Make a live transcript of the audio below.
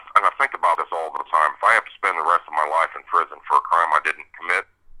and I think about this all the time. If I have to spend the rest of my life in prison for a crime I didn't commit,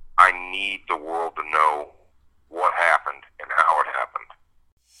 I need the world to know what happened and how it happened.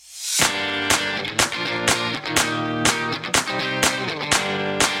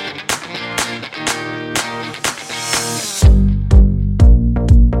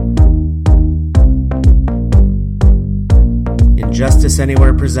 Injustice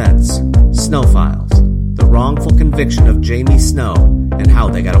Anywhere presents Snow Files, the wrongful conviction of Jamie Snow and how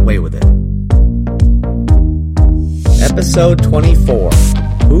they got away with it. Episode 24,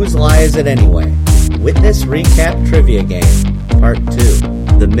 Whose Lie Is It Anyway? Witness Recap Trivia Game, Part 2.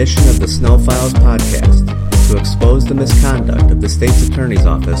 The mission of the Snow Files podcast is to expose the misconduct of the state's attorney's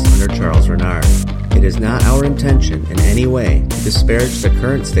office under Charles Renard. It is not our intention in any way to disparage the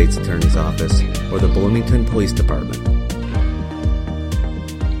current state's attorney's office or the Bloomington Police Department.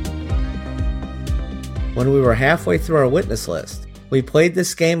 When we were halfway through our witness list, we played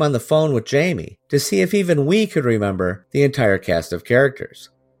this game on the phone with Jamie to see if even we could remember the entire cast of characters.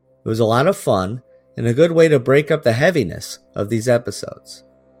 It was a lot of fun and a good way to break up the heaviness of these episodes.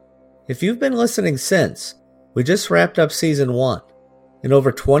 If you've been listening since, we just wrapped up Season 1. In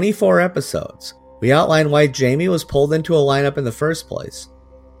over 24 episodes, we outlined why Jamie was pulled into a lineup in the first place,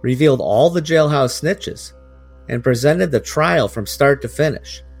 revealed all the jailhouse snitches, and presented the trial from start to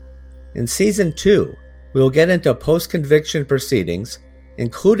finish. In Season 2, we will get into post-conviction proceedings,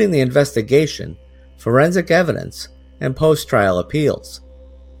 including the investigation, forensic evidence, and post-trial appeals.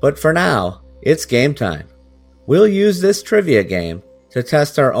 But for now, it's game time. We'll use this trivia game to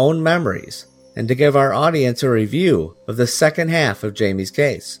test our own memories and to give our audience a review of the second half of Jamie's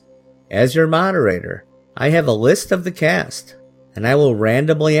case. As your moderator, I have a list of the cast, and I will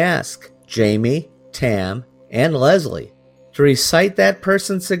randomly ask Jamie, Tam, and Leslie to recite that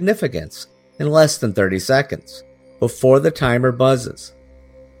person's significance in less than 30 seconds, before the timer buzzes.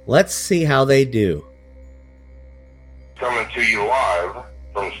 Let's see how they do. Coming to you live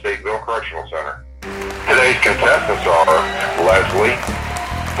from the Stateville Correctional Center. Today's contestants are Leslie,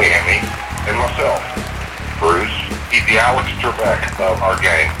 Tammy, and myself. Bruce, he's the Alex Trebek of our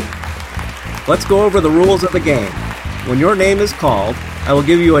game. Let's go over the rules of the game. When your name is called, I will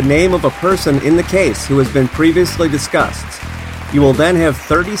give you a name of a person in the case who has been previously discussed. You will then have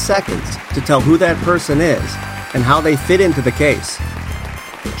 30 seconds to tell who that person is and how they fit into the case.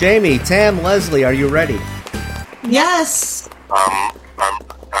 Jamie, Tam, Leslie, are you ready? Yes. I'm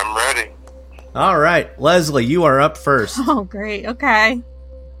ready. All right, Leslie, you are up first. Oh, great. Okay.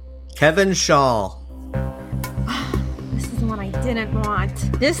 Kevin Shaw. This is the one I didn't want.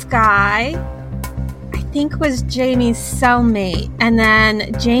 This guy, I think, was Jamie's cellmate, and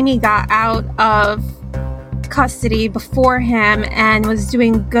then Jamie got out of custody before him and was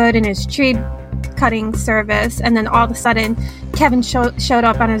doing good in his tree cutting service, and then all of a sudden Kevin showed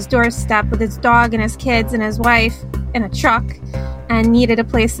up on his doorstep with his dog and his kids and his wife in a truck and needed a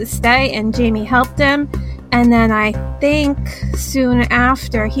place to stay, and Jamie helped him. And then I think soon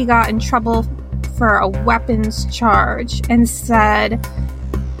after he got in trouble for a weapons charge and said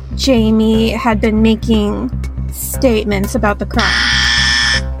Jamie had been making statements about the crime.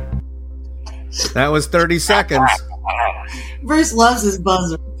 That was 30 seconds. Bruce loves his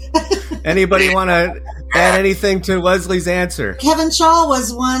buzzer. Anybody want to add anything to Leslie's answer? Kevin Shaw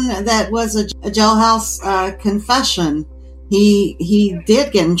was one that was a jailhouse confession. He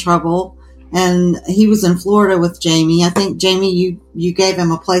did get in trouble, and he was in Florida with Jamie. I think, Jamie, you gave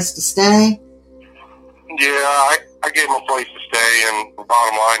him a place to stay? Yeah, I gave him a place to stay, and the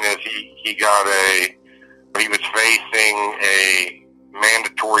bottom line is he was facing a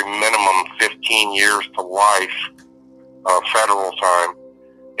mandatory minimum 15 years to life of federal time,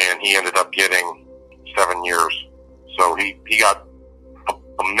 and he ended up getting 7 years. So he got a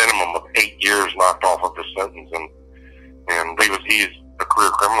minimum of 8 years knocked off of his sentence, and he's a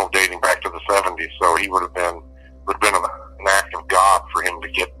career criminal dating back to the 70s. So he would have been an act of God for him to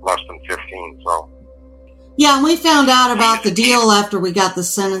get less than 15. So yeah, and we found out about the deal after we got the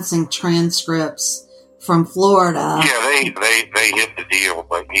sentencing transcripts from Florida. Yeah, they hit the deal,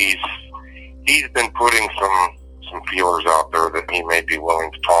 but he's been putting some feelers out there that he may be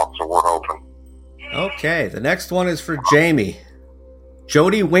willing to talk, so we're hoping. Okay, the next one is for Jamie.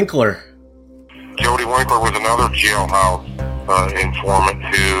 Jody Winkler. Jody Winkler was another jailhouse informant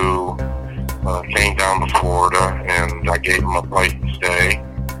who came down to Florida, and I gave him a place to stay.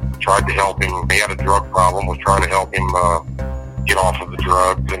 Tried to help him. He had a drug problem, was trying to help him get off of the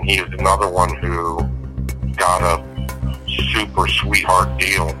drugs, and he was another one who got a super sweetheart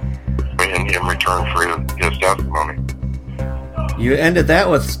deal in return for his testimony. You ended that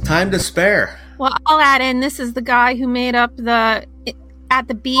with time to spare. Well, I'll add in, this is the guy who made up the at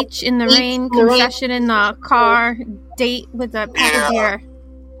the beach in the rain, confession in the car, date with a pack of beer.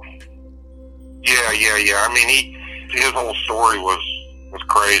 Yeah. I mean, his whole story was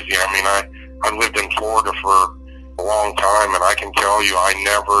crazy. I mean, I lived in Florida for a long time, and I can tell you, I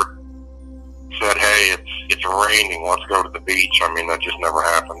never said, "Hey, it's raining, let's go to the beach." I mean, that just never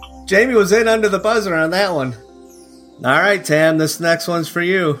happened. Jamie was in under the buzzer on that one. All right, Tam, this next one's for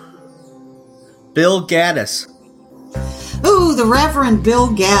you. Bill Gaddis. Ooh, the Reverend Bill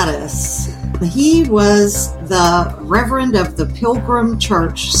Gaddis. He was the Reverend of the Pilgrim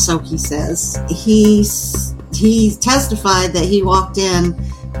Church, so he says. He testified that he walked in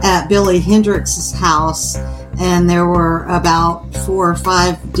at Billy Hendrix's house, and there were about 4 or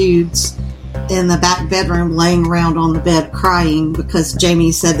 5 dudes in the back bedroom laying around on the bed crying because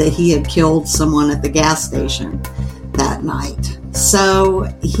Jamie said that he had killed someone at the gas station that night. So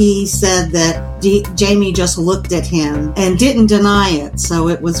he said that Jamie just looked at him and didn't deny it. So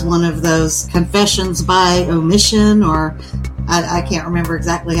it was one of those confessions by omission, or I can't remember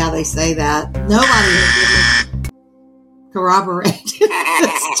exactly how they say that. Nobody had really corroborated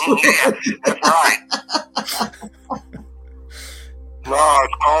this story. That's right. No,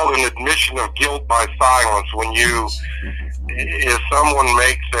 it's called an admission of guilt by silence. If someone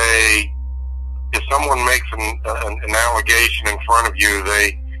makes an allegation in front of you,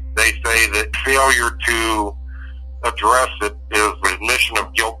 they say that failure to address it is an admission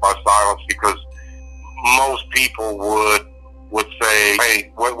of guilt by silence, because most people would say,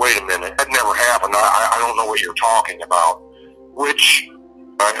 "Hey, wait a minute, that never happened. I don't know what you're talking about." Which,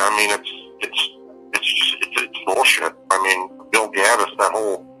 I mean, it's bullshit. I mean, Bill Gaddis, that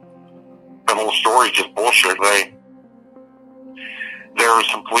whole story is just bullshit. There are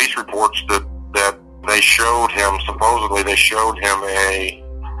some police reports that they showed him, supposedly they showed him a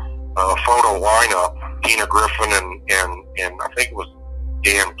photo lineup, Tina Griffin and I think it was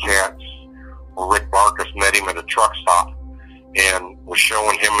Dan Katz or Rick Marcus met him at a truck stop and was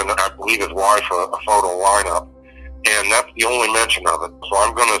showing him and I believe his wife a photo lineup, and that's the only mention of it. So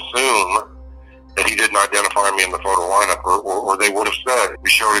I'm going to assume that he didn't identify me in the photo lineup, or they would have said we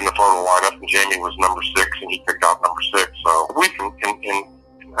showed him the photo lineup and Jamie was number 6 and he picked out number 6. So we can, and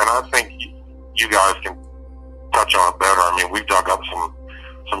I think you guys can touch on it better. I mean, we've dug up some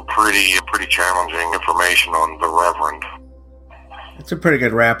pretty challenging information on the Reverend. It's a pretty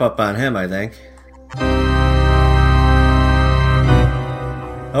good wrap up on him, I think.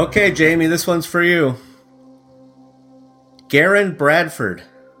 Okay, Jamie, this one's for you. Garen Bradford.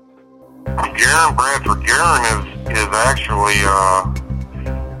 Garen Bradford. Garen is actually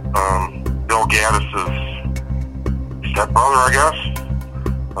Bill Gaddis' stepbrother, I guess.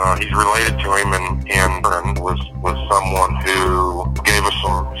 He's related to him, and was someone who gave us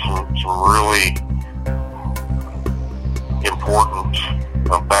some really important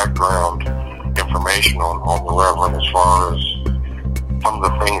background information on the Reverend, as far as some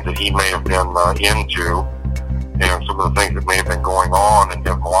of the things that he may have been into, and some of the things that may have been going on in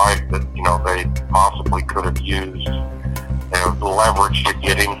his life that, you know, they possibly could have used as leverage to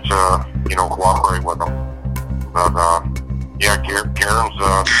get him to, you know, cooperate with them. But, yeah, Garen's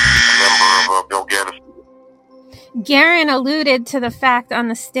a member of Bill Gaddis. Garen alluded to the fact on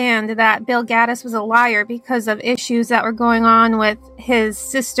the stand that Bill Gaddis was a liar because of issues that were going on with his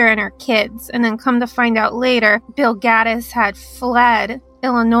sister and her kids. And then come to find out later, Bill Gaddis had fled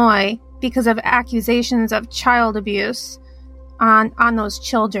Illinois because of accusations of child abuse on those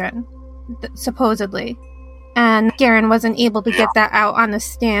children, supposedly. And Garen wasn't able to get that out on the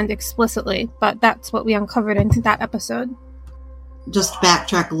stand explicitly, but that's what we uncovered into that episode. Just to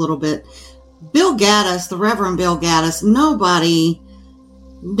backtrack a little bit. Bill Gaddis, the Reverend Bill Gaddis, nobody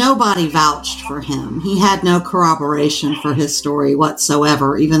vouched for him. He had no corroboration for his story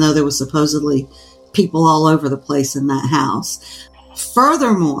whatsoever, even though there was supposedly people all over the place in that house.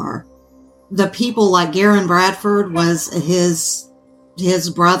 Furthermore, the people like Garen Bradford was his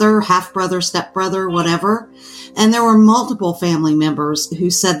brother, half-brother, stepbrother, whatever. And there were multiple family members who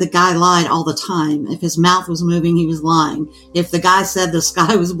said the guy lied all the time. If his mouth was moving, he was lying. If the guy said the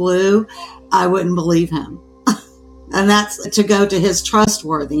sky was blue, I wouldn't believe him. And that's to go to his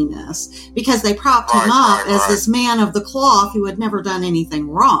trustworthiness, because they propped him up as this man of the cloth who had never done anything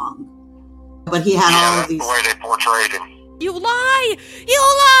wrong. But he had all of these... the way they portrayed him. You lie! You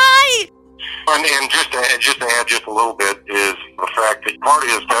lie! And just to add just a little bit is the fact that part of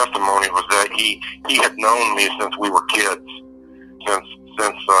his testimony was that he had known me since we were kids, since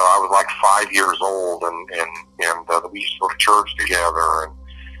I was like 5 years old, and we used to go to church together, and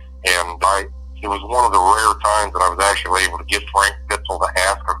it was one of the rare times that I was actually able to get Frank Pitzel to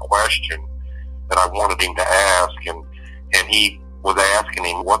ask a question that I wanted him to ask, and he was asking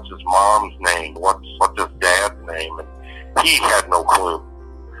him, what's his mom's name? What's his dad's name? And he had no clue.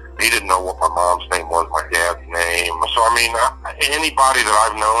 He didn't know what my mom's name was, my dad's name. So, I mean, anybody that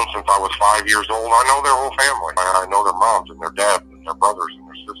I've known since I was 5 years old, I know their whole family. I know their moms and their dads and their brothers and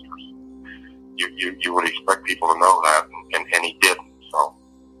their sisters. You would expect people to know that, and he didn't, so.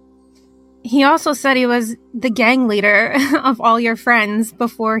 He also said he was the gang leader of all your friends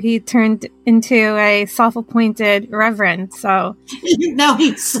before he turned into a self-appointed reverend, so. No,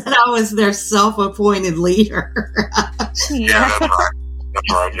 he said I was their self-appointed leader. Yeah, that's right.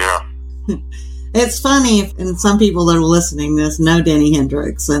 That's right, yeah. It's funny, and some people that are listening to this know Denny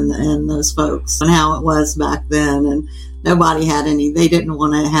Hendricks and those folks and how it was back then, and nobody had they didn't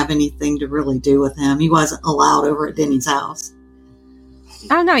want to have anything to really do with him. He wasn't allowed over at Denny's house.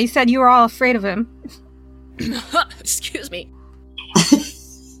 Oh, no, you said you were all afraid of him. Excuse me.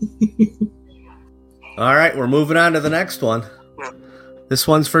 All right, we're moving on to the next one. This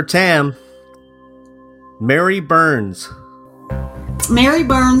one's for Tam. Mary Burns. Mary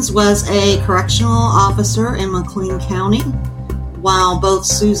Burns was a correctional officer in McLean County, while both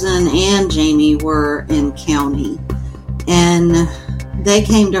Susan and Jamie were in county. And they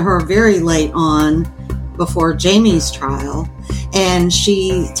came to her very late on before Jamie's trial, and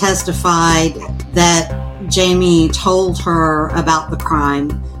she testified that Jamie told her about the crime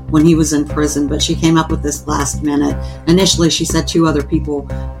when he was in prison, but she came up with this last minute. Initially, she said 2 other people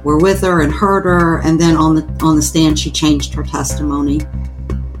were with her and heard her, and then on the stand, she changed her testimony. Did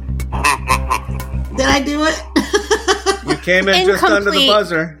I do it? You came in just under the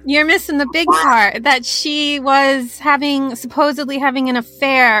buzzer. You're missing the big part, that she was supposedly having an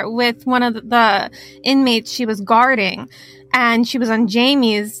affair with one of the inmates she was guarding, and she was on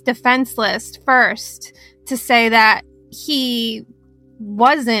Jamie's defense list first to say that he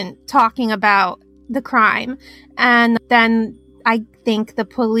wasn't talking about the crime. And then I think the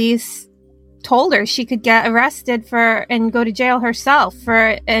police told her she could get arrested and go to jail herself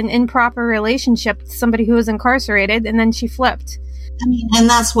for an improper relationship with somebody who was incarcerated, and then she flipped. I mean, and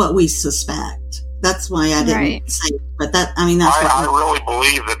that's what we suspect. That's why I didn't say it. But I really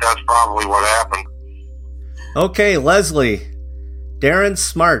believe that that's probably what happened. Okay, Leslie. Darren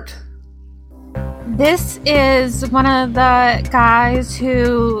Smart. This is one of the guys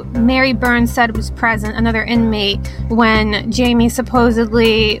who Mary Burns said was present, another inmate, when Jamie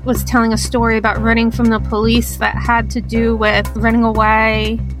supposedly was telling a story about running from the police that had to do with running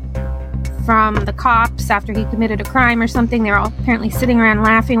away from the cops after he committed a crime or something. They were all apparently sitting around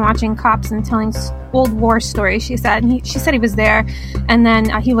laughing, watching cops and telling old war stories, she said. And she said he was there, and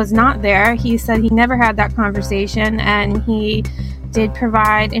then he was not there. He said he never had that conversation, and he did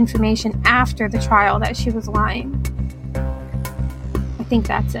provide information after the trial that she was lying. I think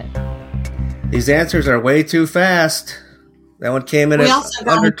that's it. These answers are way too fast. That one came in at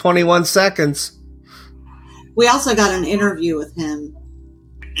under 21 seconds. We also got an interview with him.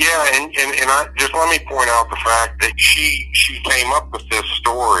 Yeah, and I just let me point out the fact that she came up with this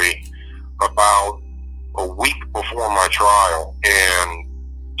story about a week before my trial, and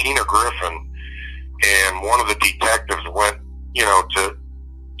Tina Griffin and one of the detectives went,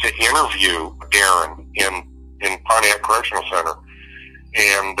 to interview Darren in Pontiac Correctional Center,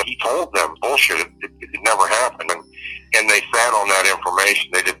 and he told them bullshit. It never happened, and they sat on that information.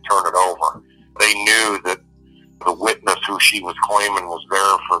 They didn't turn it over. They knew that the witness who she was claiming was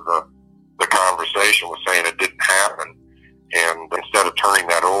there for the conversation was saying it didn't happen, and instead of turning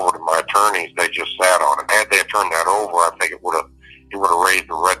that over to my attorneys, they just sat on it. Had they turned that over, I think it would have raised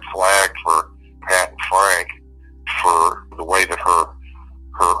a red flag for Pat and Frank for the way that her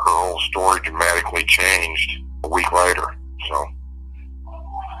whole story dramatically changed a week later. So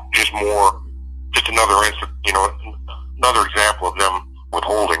just another another example of them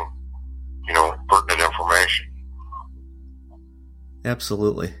withholding, pertinent information.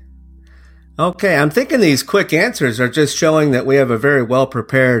 Absolutely. Okay, I'm thinking these quick answers are just showing that we have a very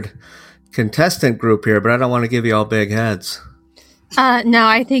well-prepared contestant group here, but I don't want to give you all big heads. No,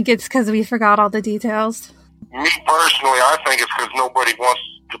 I think it's because we forgot all the details. Me personally, I think it's because nobody wants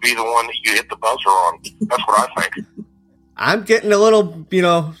to be the one that you hit the buzzer on. That's what I think. I'm getting a little,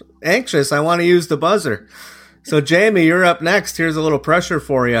 anxious. I want to use the buzzer. So, Jamie, you're up next. Here's a little pressure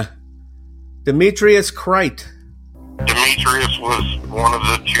for you. Demetrius Crite. Demetrius was one of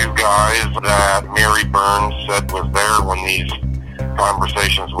the 2 guys that Mary Burns said was there when these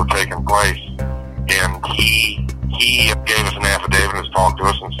conversations were taking place. And he gave us an affidavit and talked to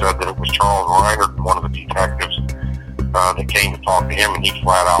us and said that it was Charles Reinert, one of the detectives, that came to talk to him, and he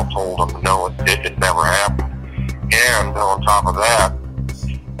flat out told him, no, it never happened. And on top of that,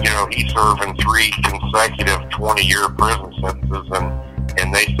 he's serving 3 consecutive 20-year prison sentences,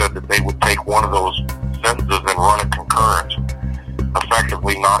 and they said that they would take one of those sentences and run it concurrent,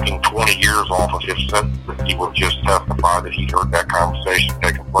 effectively knocking 20 years off of his sentence if he would just testify that he'd heard that conversation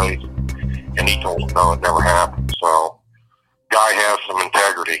taking place. And he told them, no, it never happened. So, guy has some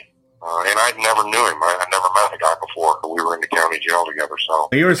integrity. And I never knew him. I never met the guy before. We were in the county jail together, so.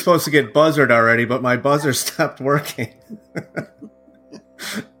 You were supposed to get buzzard already, but my buzzer stopped working.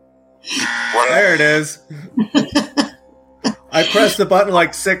 There it is. I pressed the button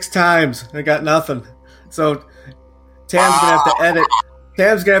like 6 times. I got nothing. So, Tam's going to have to edit.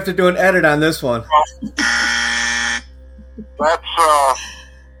 Tam's going to have to do an edit on this one. But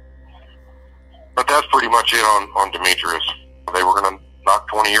that's pretty much it on Demetrius. They were going to knock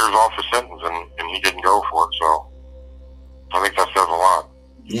 20 years off his sentence, and he didn't go for it, so I think that says a lot.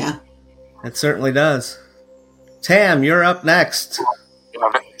 Yeah. It certainly does. Tam, you're up next.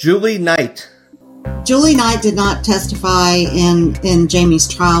 Julie Knight. Julie Knight did not testify in Jamie's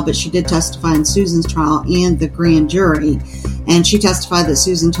trial, but she did testify in Susan's trial and the grand jury. And she testified that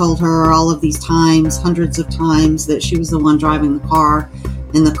Susan told her all of these times, hundreds of times, that she was the one driving the car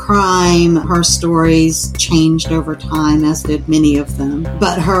in the crime. Her stories changed over time, as did many of them.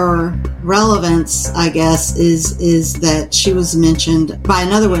 But her relevance, I guess, is that she was mentioned by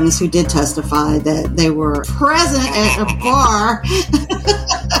another witness who did testify that they were present at a bar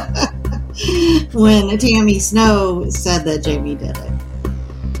when Tammy Snow said that Jamie did it.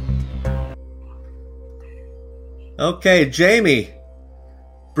 Okay, Jamie.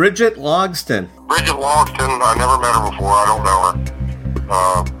 Bridget Logston. Bridget Logston, I never met her before. I don't know her.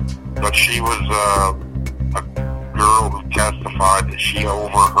 But she was a girl who testified that she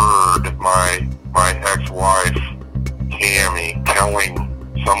overheard my ex-wife, Tammy, telling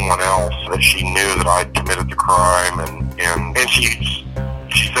someone else that she knew that I'd committed the crime, and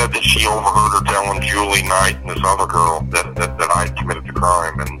she said that she overheard her telling Julie Knight and this other girl that I'd committed the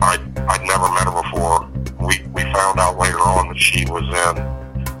crime, and I'd never met her before. We found out later on that she was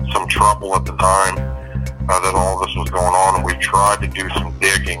in some trouble at the time, that all this was going on, and we tried to do some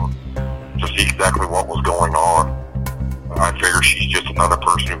digging to see exactly what was going on. I figure she's just another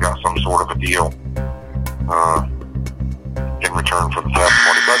person who got some sort of a deal in return for the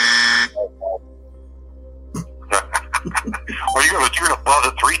testimony. Well, you're gonna buzz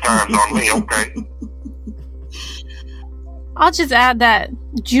it 3 times on me, okay? I'll just add that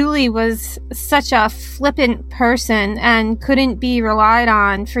Julie was such a flippant person and couldn't be relied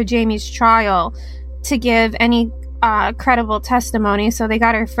on for Jamie's trial to give any credible testimony, so they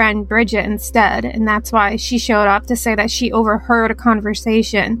got her friend Bridget instead, and that's why she showed up to say that she overheard a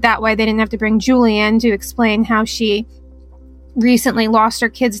conversation. That way they didn't have to bring Julie in to explain how she recently lost her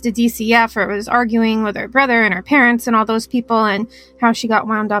kids to DCF or was arguing with her brother and her parents and all those people, and how she got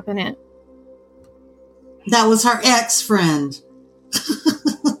wound up in it. That was her ex-friend.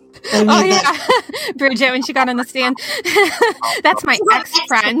 Oh, yeah. Bridget, when she got on the stand. That's my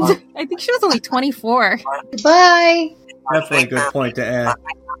ex-friend. I think she was only 24. Goodbye. Definitely a good point to add. I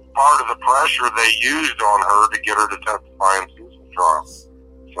think part of the pressure they used on her to get her to testify in Susan's trial.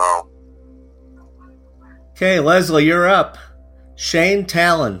 So. Okay, Leslie, you're up. Shane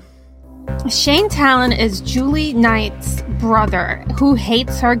Talon. Shane Talon is Julie Knight's brother who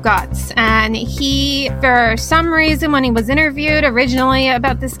hates her guts, and he, for some reason, when he was interviewed originally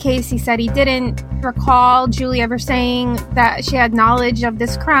about this case, he said he didn't recall Julie ever saying that she had knowledge of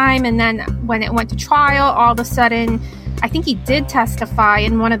this crime, and then when it went to trial, all of a sudden, I think he did testify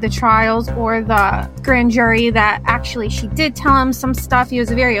in one of the trials or the grand jury that actually she did tell him some stuff. He was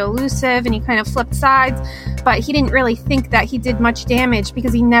very elusive and he kind of flipped sides, but he didn't really think that he did much damage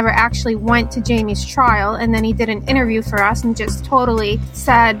because he never actually went to Jamie's trial. And then he did an interview for us and just totally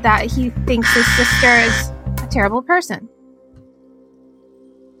said that he thinks his sister is a terrible person.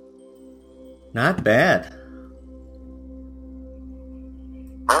 Not bad.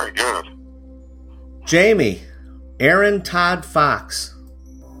 Very good. Jamie. Aaron Todd Fox.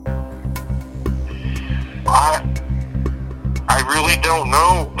 I really don't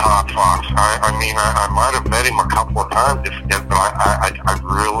know Todd Fox. I mean, I might have met him a couple of times, but I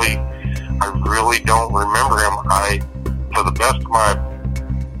really don't remember him. To the best of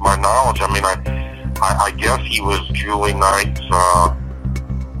my knowledge, I mean, I guess he was Julie Knight's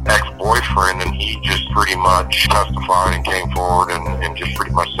ex-boyfriend, and he just pretty much testified and came forward and just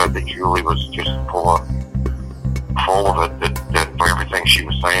pretty much said that Julie was just full of it, that everything she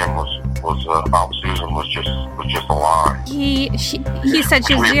was saying was about Susan was just a lie. He said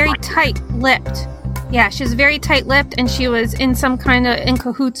she was very tight-lipped. Yeah, she was very tight-lipped, and she was in some kind of in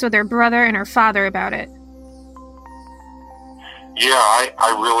cahoots with her brother and her father about it. Yeah,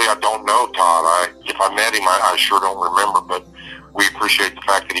 I don't know, Todd. If I met him, I sure don't remember, but we appreciate the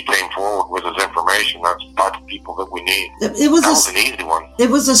fact that he came forward with his information. That's the type of people that we need. That was an easy one. It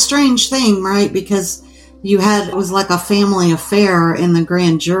was a strange thing, right? Because it was like a family affair in the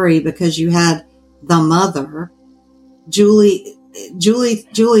grand jury, because you had the mother, Julie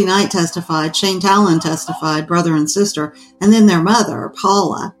Knight testified, Shane Talon testified, brother and sister, and then their mother,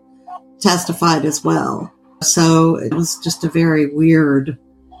 Paula, testified as well. So it was just a very weird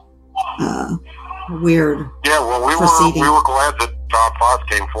Yeah, well, we were glad that Todd Fox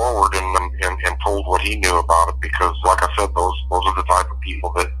came forward and told what he knew about it, because, like I said, those are the type of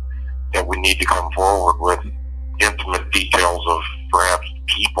people that we need to come forward with intimate details of perhaps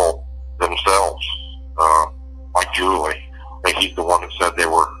people themselves, like Julie. I think he's the one that said they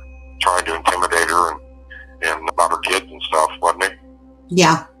were trying to intimidate her and about her kids and stuff, wasn't he?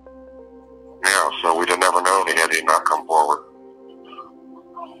 Yeah. Yeah, so we'd have never known had he not come forward.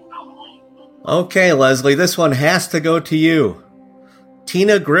 Okay, Leslie, this one has to go to you.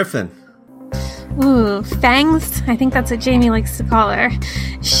 Tina Griffin. Ooh, Fangs. I think that's what Jamie likes to call her.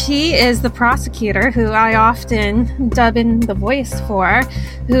 She is the prosecutor who I often dub in the voice for,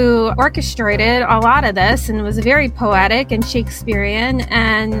 who orchestrated a lot of this and was very poetic and Shakespearean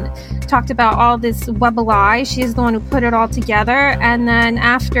and talked about all this web of lies. She's the one who put it all together. And then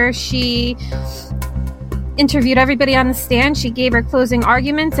after she interviewed everybody on the stand, she gave her closing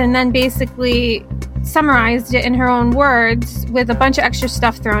arguments and then basically summarized it in her own words with a bunch of extra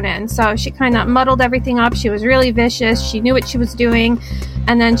stuff thrown in. So she kind of muddled everything up. She was really vicious. She knew what she was doing.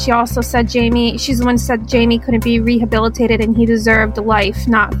 And then she also said she's the one who said Jamie couldn't be rehabilitated and he deserved life,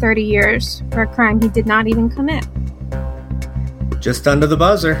 not 30 years for a crime he did not even commit. Just under the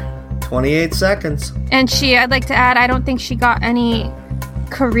buzzer. 28 seconds. And I'd like to add, I don't think she got any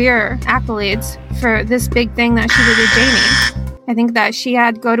career accolades for this big thing that she did with Jamie. I think that she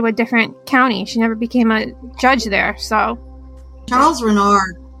had to go to a different county. She never became a judge there, so. Charles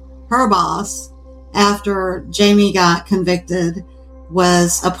Renard, her boss, after Jamie got convicted,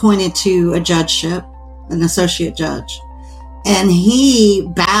 was appointed to a judgeship, an associate judge. And he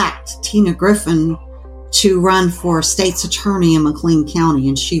backed Tina Griffin to run for state's attorney in McLean County,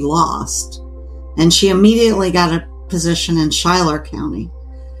 and she lost. And she immediately got a position in Schuyler County,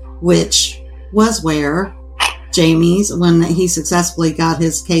 which was where when he successfully got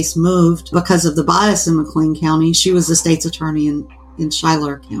his case moved because of the bias in McLean County, she was the state's attorney in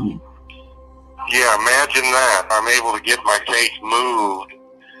Schuyler County. Yeah, imagine that. I'm able to get my case moved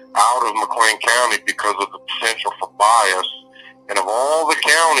out of McLean County because of the potential for bias. And of all the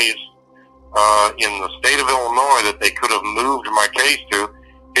counties in the state of Illinois that they could have moved my case to,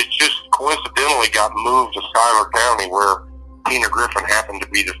 it just coincidentally got moved to Schuyler County, where Tina Griffin happened to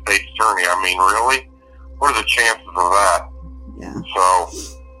be the state's attorney. I mean, really? What are the chances of that? Yeah. So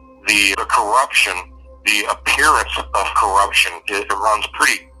the corruption, the appearance of corruption, it runs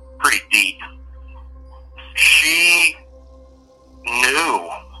pretty deep. She knew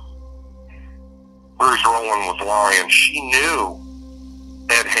Bruce Rowland was lying. She knew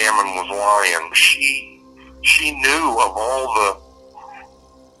Ed Hammond was lying. She knew of all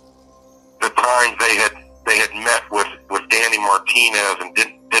the times they had met with Danny Martinez and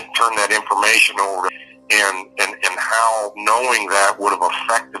didn't turn that information over, and how knowing that would have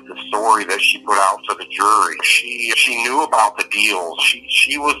affected the story that she put out to the jury. She knew about the deals.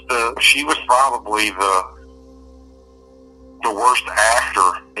 She was probably the worst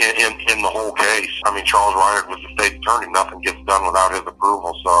actor in the whole case. I mean, Charles Reinert was the state attorney. Nothing gets done without his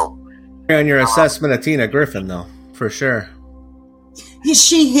approval. So, on your assessment of Tina Griffin, though, for sure.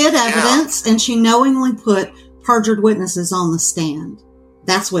 She hid evidence, and she knowingly put perjured witnesses on the stand.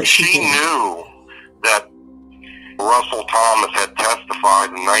 That's what she did. Knew that Russell Thomas had testified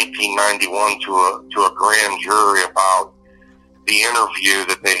in 1991 to a grand jury about the interview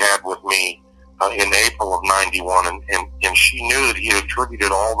that they had with me in April of 91, and she knew that he had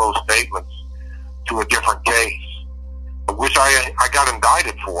attributed all those statements to a different case, which I got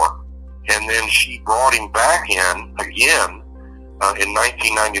indicted for. And then she brought him back in again in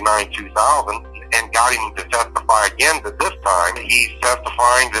 1999-2000 and got him to testify again, but this time he's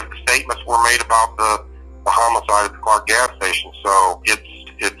testifying that the statements were made about the homicide at the Clark gas station. So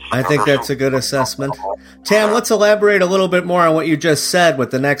it's I think that's a good assessment. Tam, let's elaborate a little bit more on what you just said with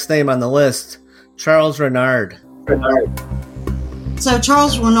the next name on the list, Charles Renard. So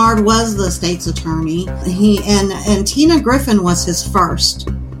Charles Renard was the state's attorney. And Tina Griffin was his first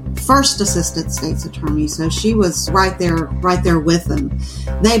assistant state's attorney. So she was right there with him.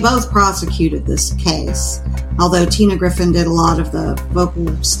 They both prosecuted this case. Although Tina Griffin did a lot of the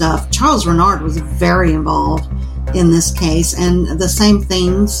vocal stuff, Charles Renard was very involved in this case, and the same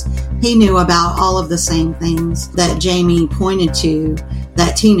things he knew about, all of the same things that Jamie pointed to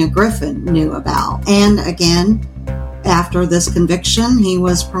that Tina Griffin knew about. And again, after this conviction, he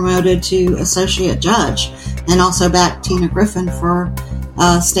was promoted to associate judge and also backed Tina Griffin for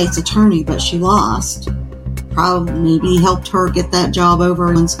state's attorney, but she lost. Probably maybe helped her get that job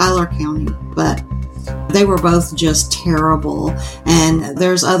over in Schuyler County, but they were both just terrible. And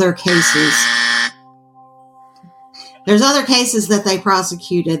there's other cases that they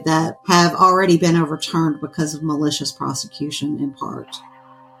prosecuted that have already been overturned because of malicious prosecution in part.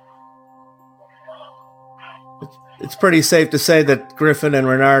 It's pretty safe to say that Griffin and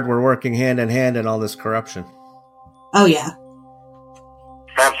Renard were working hand in hand in all this corruption. Oh, yeah.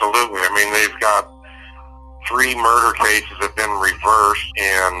 Absolutely. I mean, they've got 3 murder cases have been reversed,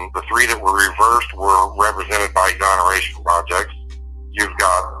 and the 3 that were reversed were represented by exoneration projects. You've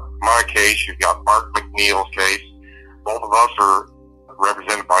got my case, you've got Mark McNeil's case. Both of us are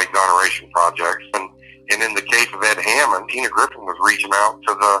represented by exoneration projects. And in the case of Ed Hammond, Tina Griffin was reaching out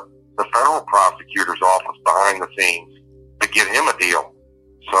to the federal prosecutor's office behind the scenes to get him a deal.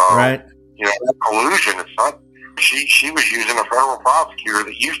 So, right. That collusion, it's not, she was using a federal prosecutor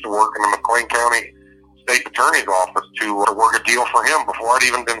that used to work in the McLean County State Attorney's office to work a deal for him before I'd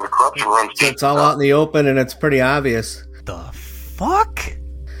even been to the corruption runs. So it's all out in the open, and it's pretty obvious. The fuck?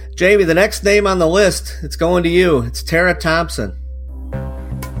 Jamie, the next name on the list, it's going to you. It's Tara Thompson.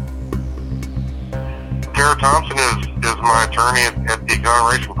 Tara Thompson is my attorney at the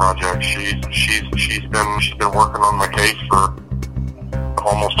Exoneration Project. She's been working on my case for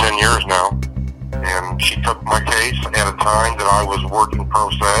almost 10 years now, and she took my case at a time that I was working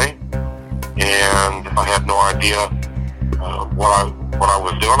pro se, and I had no idea what I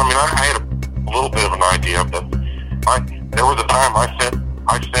was doing. I mean, I had a little bit of an idea, but there was a time I sent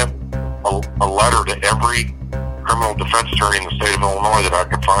a letter to every criminal defense attorney in the state of Illinois that I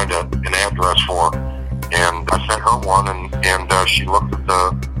could find an address for. And I sent her one, and she looked at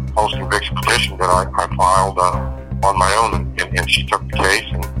the post-conviction petition that I filed on my own, and she took the case,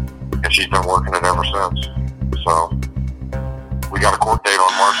 and she's been working it ever since. So we got a court date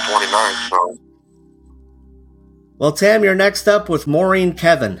on March 29th. So. Well, Tam, you're next up with Maureen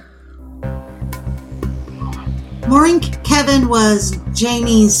Kevin. Maureen Kevin was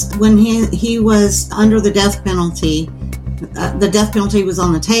Jamie's, when he was under the death penalty. The death penalty was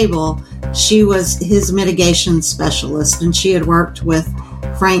on the table. She was his mitigation specialist, and she had worked with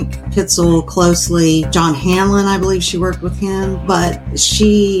Frank Pitzel closely. John Hanlon, I believe she worked with him. But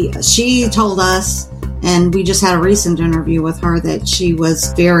she told us, and we just had a recent interview with her, that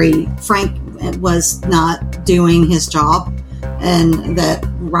Frank was not doing his job, and that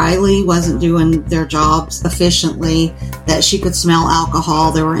Riley wasn't doing their jobs efficiently, that she could smell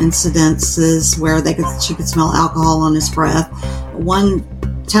alcohol. There were incidences where she could smell alcohol on his breath. One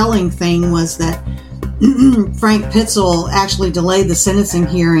telling thing was that Frank Pitzel actually delayed the sentencing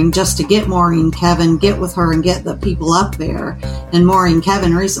hearing just to get Maureen Kevin, get with her and get the people up there. And Maureen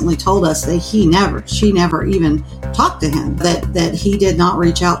Kevin recently told us that she never even talked to him, that he did not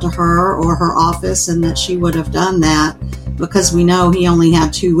reach out to her or her office, and that she would have done that because we know he only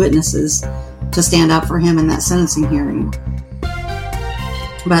had 2 witnesses to stand up for him in that sentencing hearing.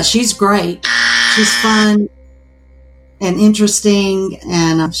 But she's great. She's fun and interesting,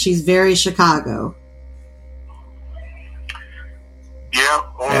 and she's very Chicago. Yeah,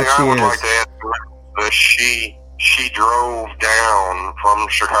 only I would like to add to it that she drove down from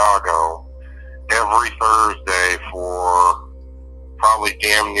Chicago every Thursday for probably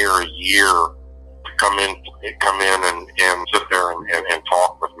damn near a year to come in and sit there and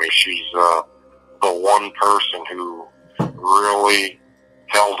talk with me. She's the one person who really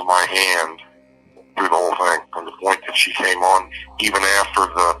held my hand through the whole thing, from the point that she came on, even after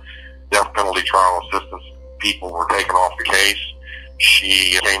the death penalty trial assistance people were taken off the case.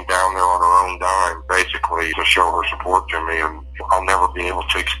 She came down there on her own dime, basically, to show her support to me, and I'll never be able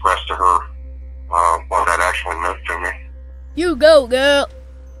to express to her what that actually meant to me. You go, girl.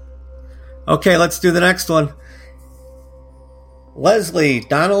 Okay, let's do the next one. Leslie,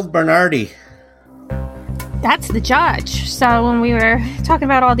 Donald Bernardi. That's the judge. So when we were talking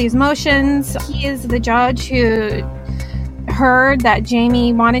about all these motions, he is the judge who heard that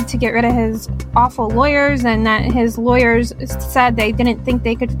Jamie wanted to get rid of his awful lawyers, and that his lawyers said they didn't think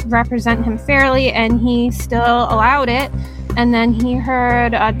they could represent him fairly, and he still allowed it. And then he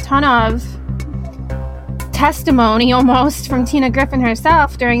heard a ton of testimony almost from Tina Griffin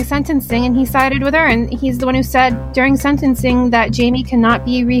herself during sentencing, and he sided with her, and he's the one who said during sentencing that Jamie cannot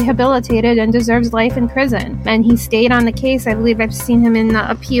be rehabilitated and deserves life in prison. And he stayed on the case. I believe I've seen him in the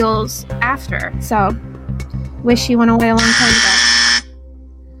appeals after. So wish he went away a long time ago.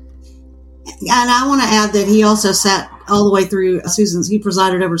 And I want to add that he also sat all the way through he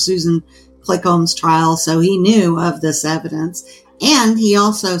presided over Susan Clickholm's trial, so he knew of this evidence. And he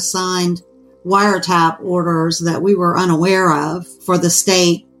also signed wiretap orders that we were unaware of for the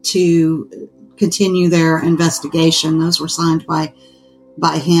state to continue their investigation. Those were signed by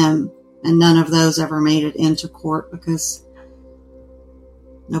him, and none of those ever made it into court because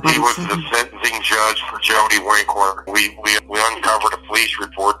nobody. He was the sentencing judge for Jody Winkler. We uncovered a police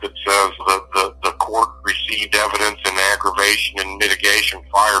report that says that the court received evidence in aggravation and mitigation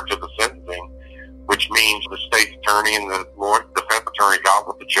prior to the sentencing, which means the state's attorney and the defense attorney got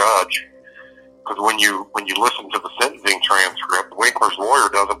with the judge. Because when you listen to the sentencing transcript, Winkler's lawyer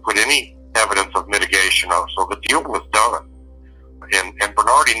doesn't put any evidence of mitigation up, so the deal was done, and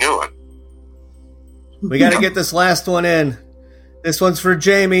Bernardi knew it. We got to get this last one in. This one's for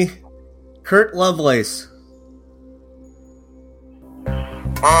Jamie. Kurt Lovelace.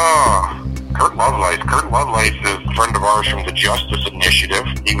 Kurt Lovelace. Kurt Lovelace is a friend of ours from the Justice Initiative.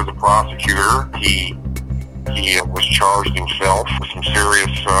 He was a prosecutor. He was charged himself with some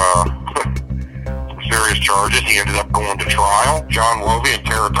serious charges. He ended up going to trial. John Lovey and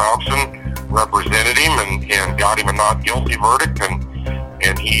Tara Thompson represented him and got him a not guilty verdict, and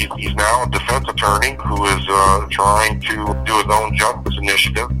he's now a defense attorney who is trying to do his own Justice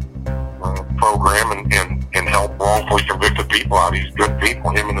Initiative program and help wrongfully convicted people out. He's good people,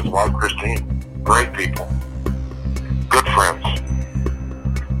 him and his wife Christine. Great people. Good friends.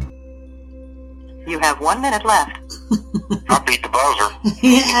 You have 1 minute left. I beat the buzzer.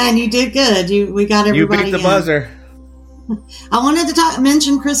 Yeah, and you did good. We got everybody. You beat the buzzer. I wanted to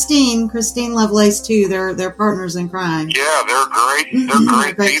mention Christine Lovelace too. They're partners in crime. Yeah, they're great.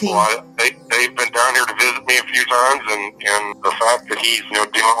 They're great people. They've been down here to visit me a few times, and the fact that he's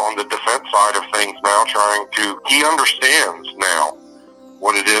dealing on the defense side of things now, he understands now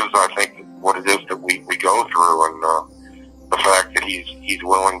what it is. I think what it is that we go through, and the fact that he's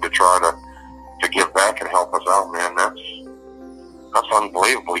willing to try to give back and help us out, man. That's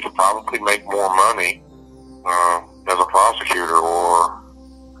unbelievable. He could probably make more money as a prosecutor, or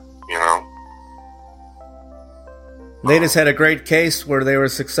They just had a great case where they were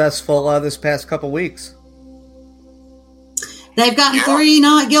successful this past couple weeks. They've gotten 3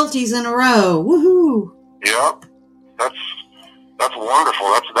 not guilties in a row. Woohoo! Yep, that's wonderful.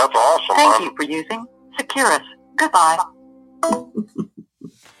 That's awesome. Thank you for using Securus. Goodbye.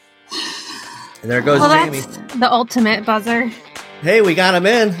 And there goes Jamie. That's the ultimate buzzer. Hey, we got him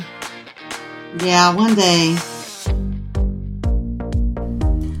in. Yeah, one day.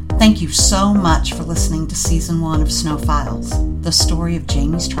 Thank you so much for listening to Season 1 of Snow Files, the story of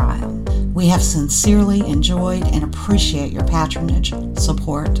Jamie's trial. We have sincerely enjoyed and appreciate your patronage,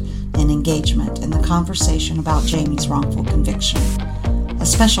 support, and engagement in the conversation about Jamie's wrongful conviction. A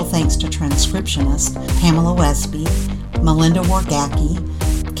special thanks to transcriptionist Pamela Wesby, Melinda Wargacki,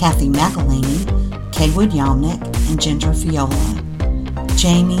 Kathy McElhaney, Kaywood Yomnick, and Ginger Fiola.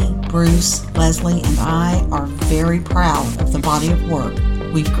 Jamie, Bruce, Leslie, and I are very proud of the body of work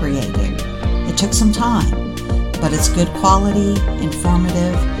we've created. It took some time, but it's good quality,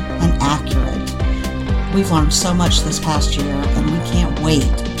 informative, and accurate. We've learned so much this past year, and we can't wait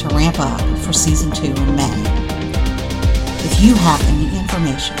to ramp up for Season 2 in May. If you have any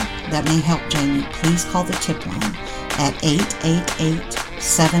information that may help Jamie, please call the tip line at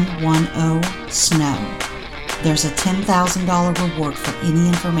 888-710-SNOW. There's a $10,000 reward for any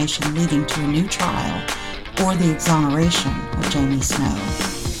information leading to a new trial or the exoneration of Jamie Snow.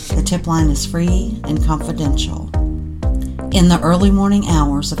 The tip line is free and confidential. In the early morning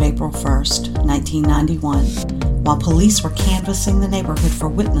hours of April 1st, 1991, while police were canvassing the neighborhood for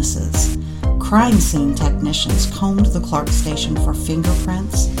witnesses, crime scene technicians combed the Clark station for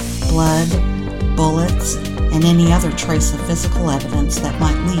fingerprints, blood, bullets, and any other trace of physical evidence that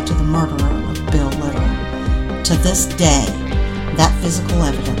might lead to the murderer of Bill Little. To this day, that physical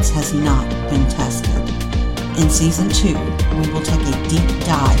evidence has not been tested. In Season 2, we will take a deep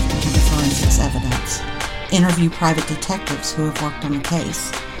dive into the forensics evidence, interview private detectives who have worked on the case,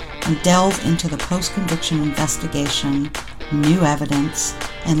 and delve into the post-conviction investigation, new evidence,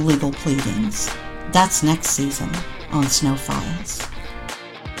 and legal pleadings. That's next season on Snow Files.